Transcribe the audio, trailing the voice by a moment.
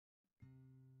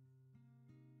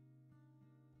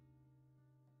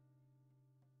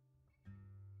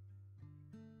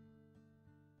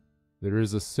There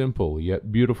is a simple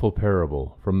yet beautiful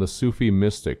parable from the Sufi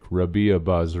mystic Rabi'a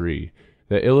Basri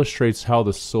that illustrates how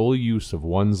the sole use of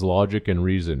one's logic and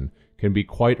reason can be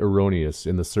quite erroneous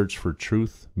in the search for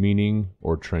truth, meaning,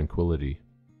 or tranquility.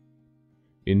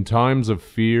 In times of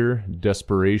fear,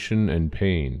 desperation, and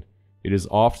pain, it is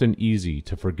often easy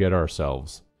to forget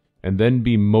ourselves, and then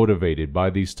be motivated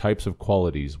by these types of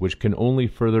qualities which can only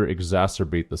further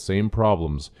exacerbate the same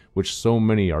problems which so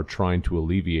many are trying to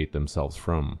alleviate themselves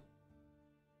from.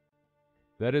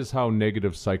 That is how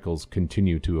negative cycles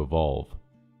continue to evolve.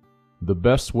 The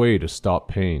best way to stop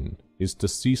pain is to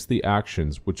cease the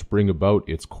actions which bring about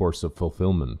its course of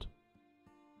fulfillment.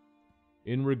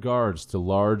 In regards to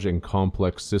large and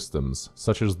complex systems,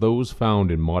 such as those found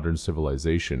in modern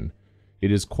civilization,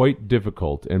 it is quite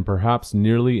difficult and perhaps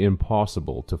nearly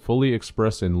impossible to fully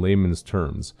express in layman's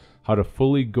terms how to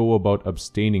fully go about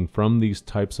abstaining from these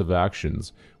types of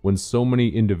actions when so many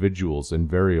individuals and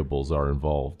variables are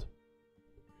involved.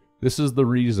 This is the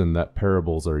reason that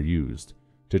parables are used,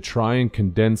 to try and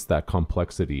condense that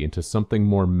complexity into something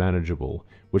more manageable,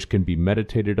 which can be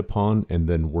meditated upon and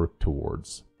then worked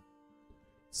towards.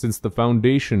 Since the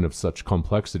foundation of such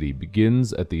complexity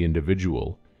begins at the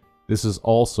individual, this is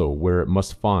also where it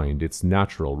must find its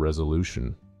natural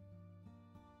resolution.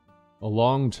 A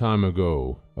long time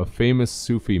ago, a famous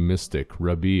Sufi mystic,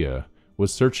 Rabi'a,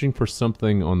 was searching for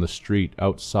something on the street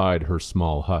outside her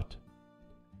small hut.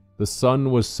 The sun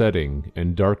was setting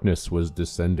and darkness was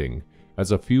descending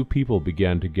as a few people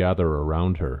began to gather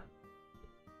around her.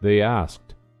 They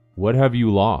asked, "What have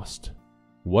you lost?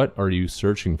 What are you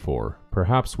searching for?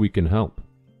 Perhaps we can help."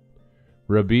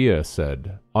 Rabi'a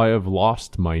said, "I have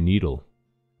lost my needle."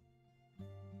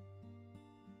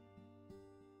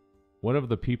 One of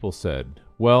the people said,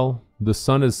 "Well, the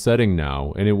sun is setting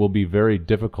now and it will be very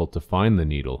difficult to find the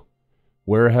needle.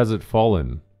 Where has it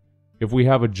fallen? If we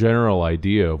have a general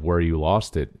idea of where you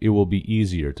lost it, it will be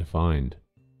easier to find."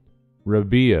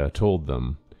 Rabi'a told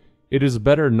them, "It is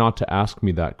better not to ask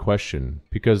me that question,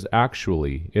 because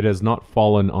actually it has not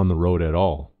fallen on the road at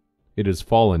all. It has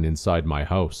fallen inside my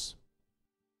house."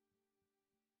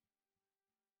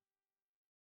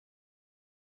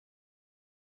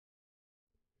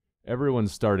 Everyone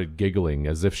started giggling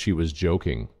as if she was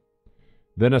joking.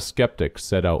 Then a skeptic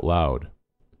said out loud,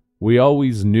 "We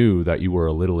always knew that you were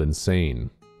a little insane.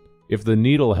 If the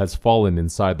needle has fallen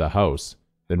inside the house,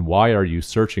 then why are you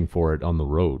searching for it on the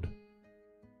road?"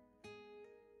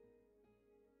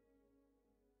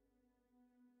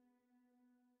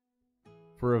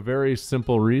 For a very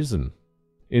simple reason.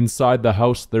 Inside the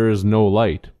house there is no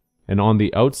light, and on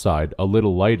the outside a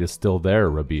little light is still there,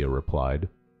 Rabi'a replied.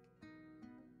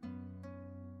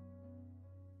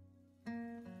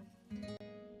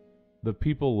 The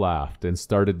people laughed and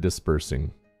started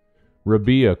dispersing.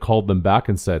 Rabi'a called them back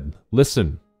and said,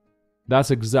 "Listen,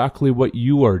 that's exactly what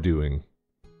you are doing.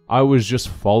 I was just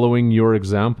following your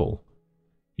example.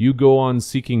 You go on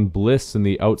seeking bliss in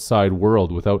the outside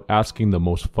world without asking the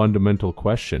most fundamental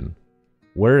question: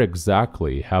 where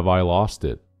exactly have I lost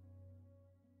it?"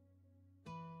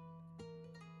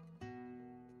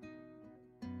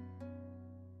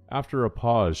 After a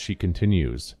pause, she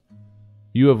continues,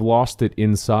 "You have lost it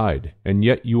inside, and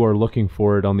yet you are looking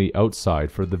for it on the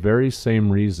outside for the very same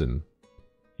reason.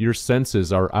 Your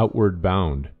senses are outward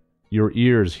bound. Your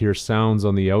ears hear sounds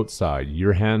on the outside.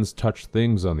 Your hands touch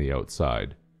things on the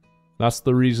outside. That's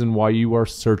the reason why you are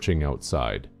searching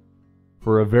outside.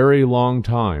 For a very long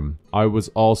time, I was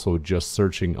also just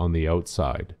searching on the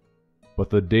outside. But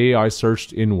the day I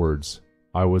searched inwards,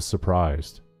 I was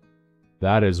surprised.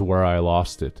 That is where I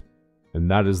lost it,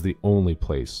 and that is the only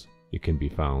place it can be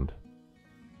found."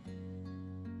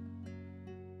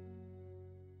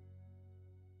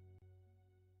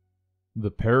 The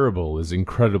parable is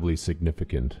incredibly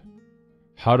significant.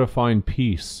 How to find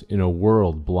peace in a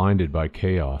world blinded by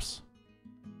chaos.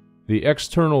 The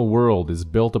external world is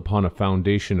built upon a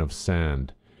foundation of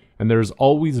sand, and there has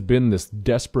always been this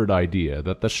desperate idea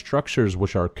that the structures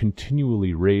which are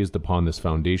continually raised upon this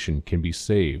foundation can be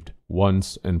saved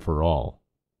once and for all.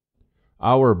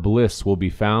 Our bliss will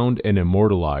be found and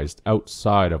immortalized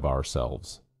outside of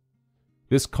ourselves.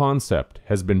 This concept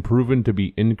has been proven to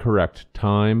be incorrect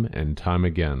time and time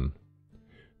again.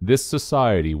 This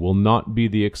society will not be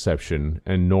the exception,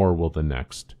 and nor will the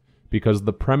next, because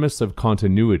the premise of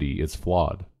continuity is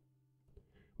flawed.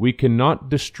 We cannot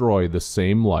destroy the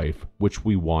same life which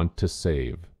we want to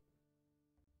save.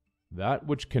 That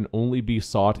which can only be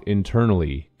sought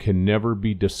internally can never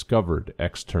be discovered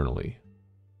externally.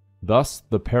 Thus,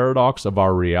 the paradox of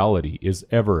our reality is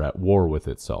ever at war with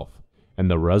itself, and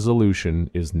the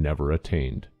resolution is never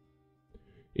attained.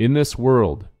 In this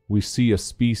world, we see a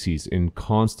species in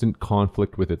constant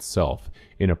conflict with itself,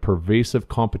 in a pervasive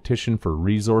competition for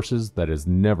resources that is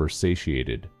never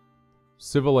satiated.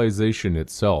 Civilization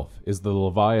itself is the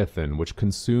Leviathan which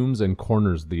consumes and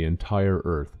corners the entire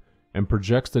earth, and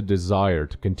projects the desire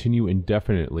to continue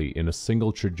indefinitely in a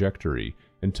single trajectory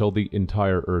until the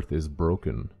entire earth is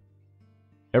broken.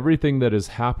 Everything that is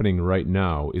happening right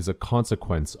now is a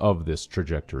consequence of this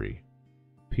trajectory.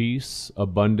 Peace,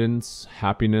 abundance,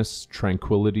 happiness,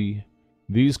 tranquility,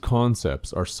 these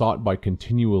concepts are sought by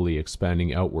continually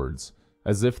expanding outwards,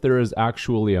 as if there is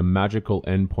actually a magical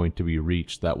endpoint to be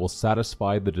reached that will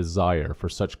satisfy the desire for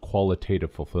such qualitative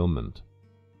fulfillment.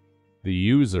 The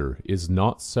user is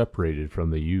not separated from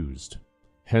the used.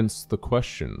 Hence the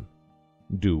question,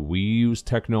 do we use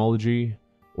technology,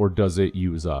 or does it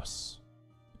use us?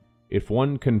 If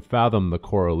one can fathom the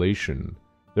correlation,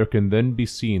 there can then be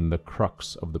seen the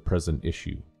crux of the present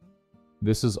issue.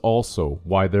 This is also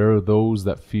why there are those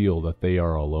that feel that they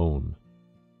are alone.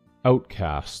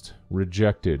 Outcast,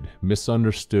 rejected,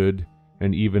 misunderstood,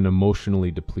 and even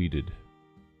emotionally depleted.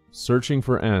 Searching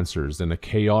for answers in a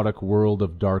chaotic world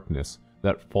of darkness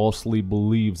that falsely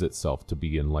believes itself to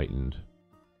be enlightened.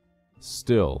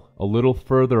 Still, a little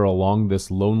further along this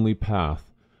lonely path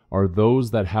are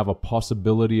those that have a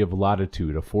possibility of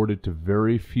latitude afforded to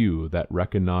very few that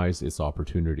recognize its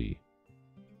opportunity.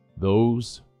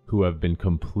 Those who have been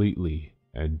completely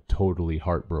and totally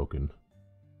heartbroken.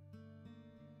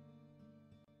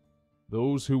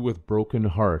 Those who with broken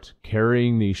heart,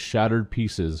 carrying these shattered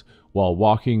pieces while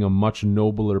walking a much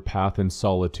nobler path in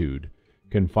solitude,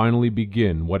 can finally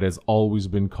begin what has always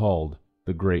been called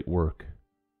the great work.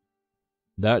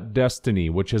 That destiny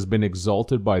which has been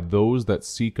exalted by those that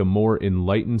seek a more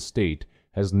enlightened state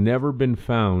has never been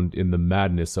found in the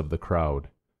madness of the crowd,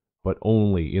 but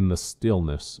only in the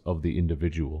stillness of the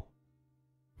individual.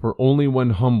 For only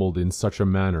when humbled in such a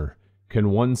manner can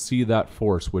one see that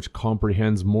force which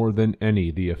comprehends more than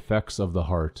any the effects of the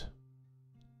heart,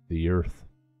 the earth.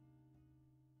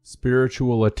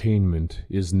 Spiritual attainment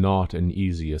is not an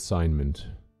easy assignment,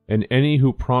 and any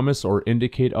who promise or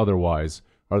indicate otherwise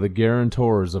are the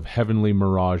guarantors of heavenly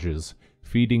mirages,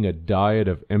 feeding a diet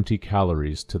of empty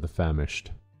calories to the famished.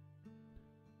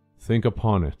 Think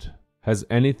upon it. Has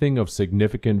anything of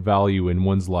significant value in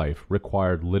one's life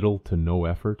required little to no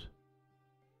effort?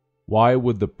 Why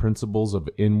would the principles of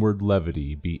inward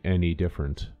levity be any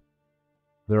different?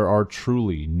 There are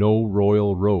truly no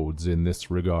royal roads in this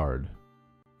regard.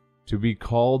 To be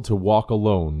called to walk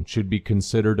alone should be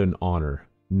considered an honor,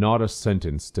 not a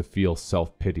sentence to feel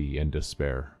self-pity and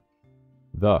despair.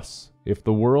 Thus, if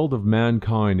the world of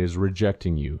mankind is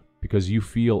rejecting you because you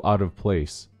feel out of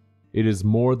place, it is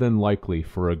more than likely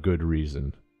for a good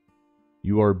reason.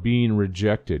 You are being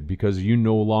rejected because you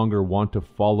no longer want to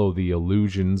follow the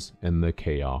illusions and the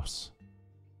chaos.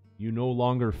 You no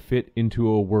longer fit into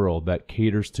a world that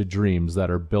caters to dreams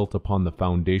that are built upon the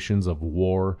foundations of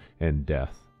war and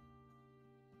death.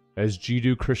 As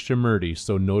Jiddu Krishnamurti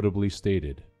so notably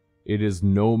stated, it is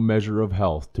no measure of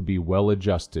health to be well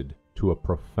adjusted to a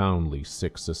profoundly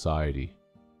sick society.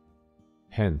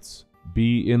 Hence,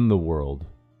 be in the world,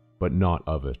 but not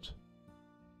of it.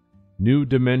 New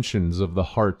dimensions of the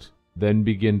heart then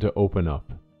begin to open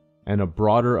up, and a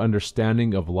broader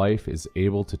understanding of life is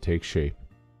able to take shape.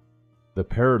 The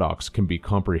paradox can be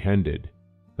comprehended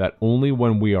that only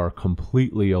when we are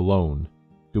completely alone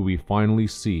do we finally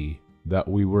see that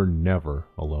we were never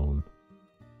alone.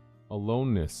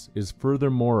 Aloneness is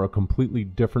furthermore a completely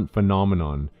different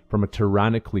phenomenon from a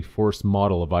tyrannically forced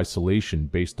model of isolation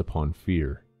based upon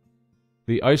fear.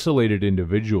 The isolated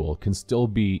individual can still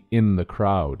be in the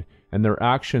crowd, and their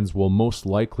actions will most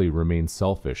likely remain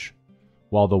selfish,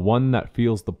 while the one that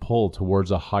feels the pull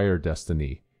towards a higher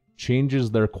destiny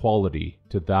changes their quality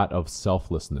to that of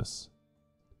selflessness.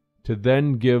 To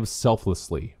then give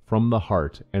selflessly, from the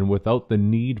heart and without the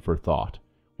need for thought,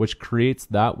 which creates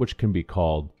that which can be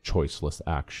called choiceless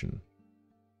action.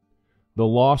 The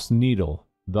lost needle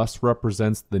thus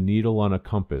represents the needle on a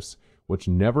compass which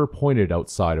never pointed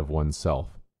outside of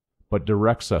oneself, but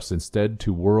directs us instead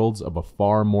to worlds of a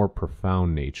far more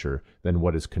profound nature than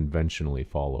what is conventionally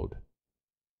followed.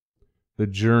 The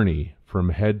journey from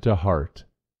head to heart,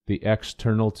 the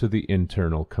external to the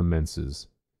internal, commences,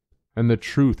 and the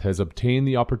truth has obtained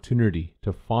the opportunity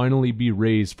to finally be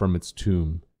raised from its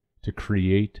tomb, to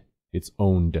create its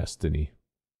own destiny.